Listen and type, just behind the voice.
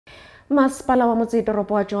Maspala wa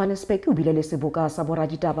motsetoropo wa Johannesburg o bile le seboka sa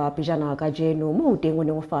boraditaba pejana kajeno moo teng o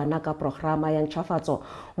neng o fana ka programa ya ntjhafatso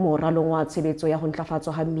moralong wa tshebetso ya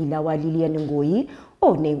Ntlafatswa ha Mmila wa Lillian Ngoyi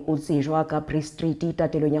o neng o tsejwa ka Bree Street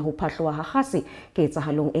tatelong ya ho phatloha kgase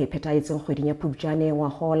ketsahalong phethahetseng kgweding ya Phupjane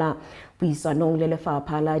ngwahola. Puisanong le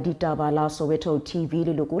lefapha la ditaba la Soweto TV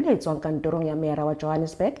le loko le tswang kantorong ya mera wa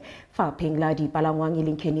Johannesburg fapheng la dipalangwang e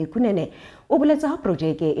leng Kenny Kunene o boletsa ha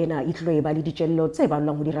projeke ena e tlo eba le ditjello tse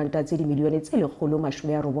balwang ho diranta tse dimilione tse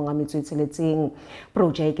 196.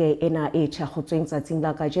 Projeke ena e thakgotsweng tsatsing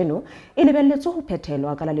la kajeno e lebelletswe ho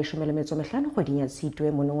phethelwa ka la 15 kgweding ya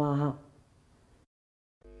Tshitwe monongwaha.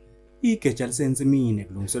 Igeja lisensimini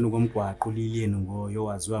kulungiselwa komgwaqo Lillian Ngoyi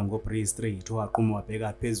owaziwa Bree Street owaqhuma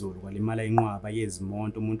wabheka phezulu kwalimala inqwaba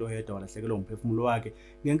yezimonto umuntu oyedwa walahlekelwa umphefumulo wakhe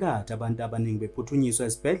ngenkathi abantu abaningi bephuthunyiswa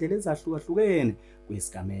esibhedlela ezahlukahlukene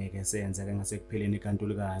kwisigameko esenzeka ngasekupheleni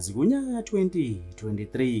kaNtulikazi kunyaka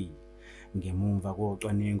 2023. Ngemumva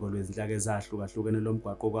kocwaningo lwezinhlaka ezahlukahlukene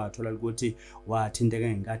lomgwaqo kwathola ukuthi wathinteka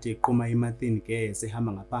ngenkathi eqhuma imathini gas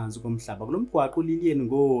ehamba ngaphansi komhlaba kulomgwaqo Lillian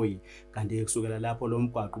Ngoyi kanti kusukela lapho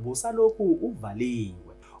lomgwaqo busalokhu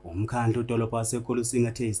uvaliwe. Umkhandlu udolobha waseKholusinga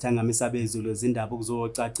uthe isithangamisa bezulu ezindaba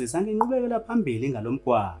ukuzocacisa ngenqubekela phambili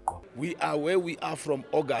ngalomgwaqo. We are where we are from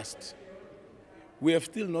August. We have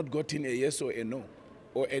still not gotten a yes or a no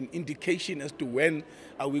or an indication as to when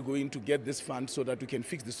are we going to get this fund so that we can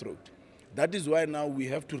fix this road. That is why now we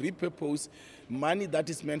have to repurpose money that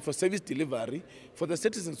is meant for service delivery for the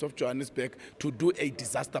citizens of Johannesburg to do a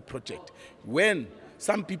disaster project. When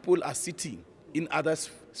some people are sitting in other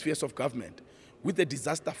spheres of government with a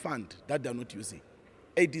disaster fund that they're not using.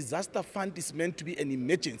 A disaster fund is meant to be an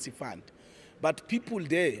emergency fund. But people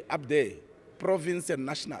there, up there, province and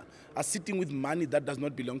national, are sitting with money that does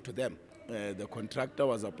not belong to them. The contractor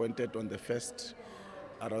was appointed on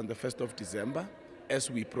around the 1st of December. As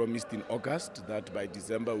we promised in August, that by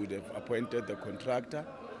December we'd have appointed the contractor,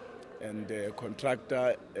 and the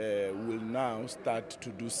contractor will now start to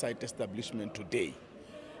do site establishment today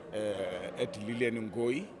at Lillian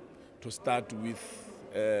Ngoyi to start with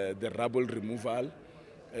the rubble removal,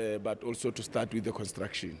 but also to start with the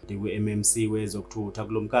construction. MMC wezokuthutha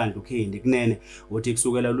kulomkhandlu uKhindi Kunene uthi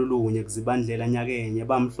kusukela lulunye kuzibandlela nyakenye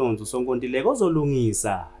bamhlonzo sonkontileka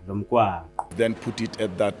ozolungisa lomgwaqo. Then put it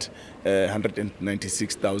at that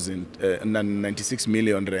 96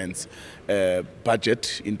 million rands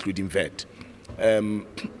budget, including VAT.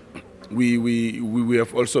 We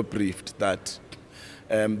have also briefed that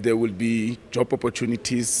there will be job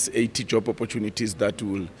opportunities, 80 job opportunities that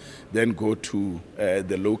will then go to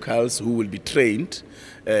the locals who will be trained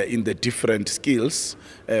in the different skills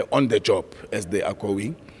on the job as they are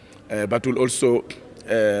going, but will also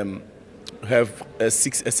have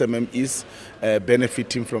 6 SMMEs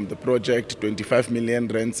benefiting from the project. 25 million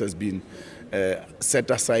rands has been set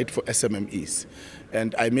aside for SMMEs.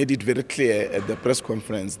 And I made it very clear at the press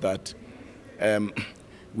conference that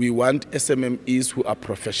we want SMMEs who are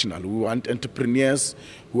professional. We want entrepreneurs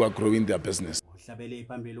who are growing their business. Hlabele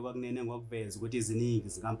phambili kwakunene ngokuveza ukuthi iziningi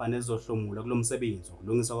izinkampani ezizohlomula kulomsebenzi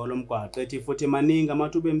ukulungiswa kwalomgwaqo ethi futhi maningi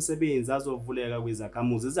amathuba emisebenzi azovuleka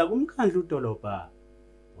kwizakhamuzi zakumkhandlu udolobha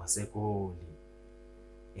waseGoli.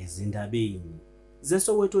 Ezindabeni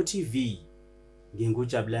zeSoweto TV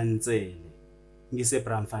ngingujabulani Ntsele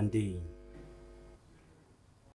ngiseBramfontein.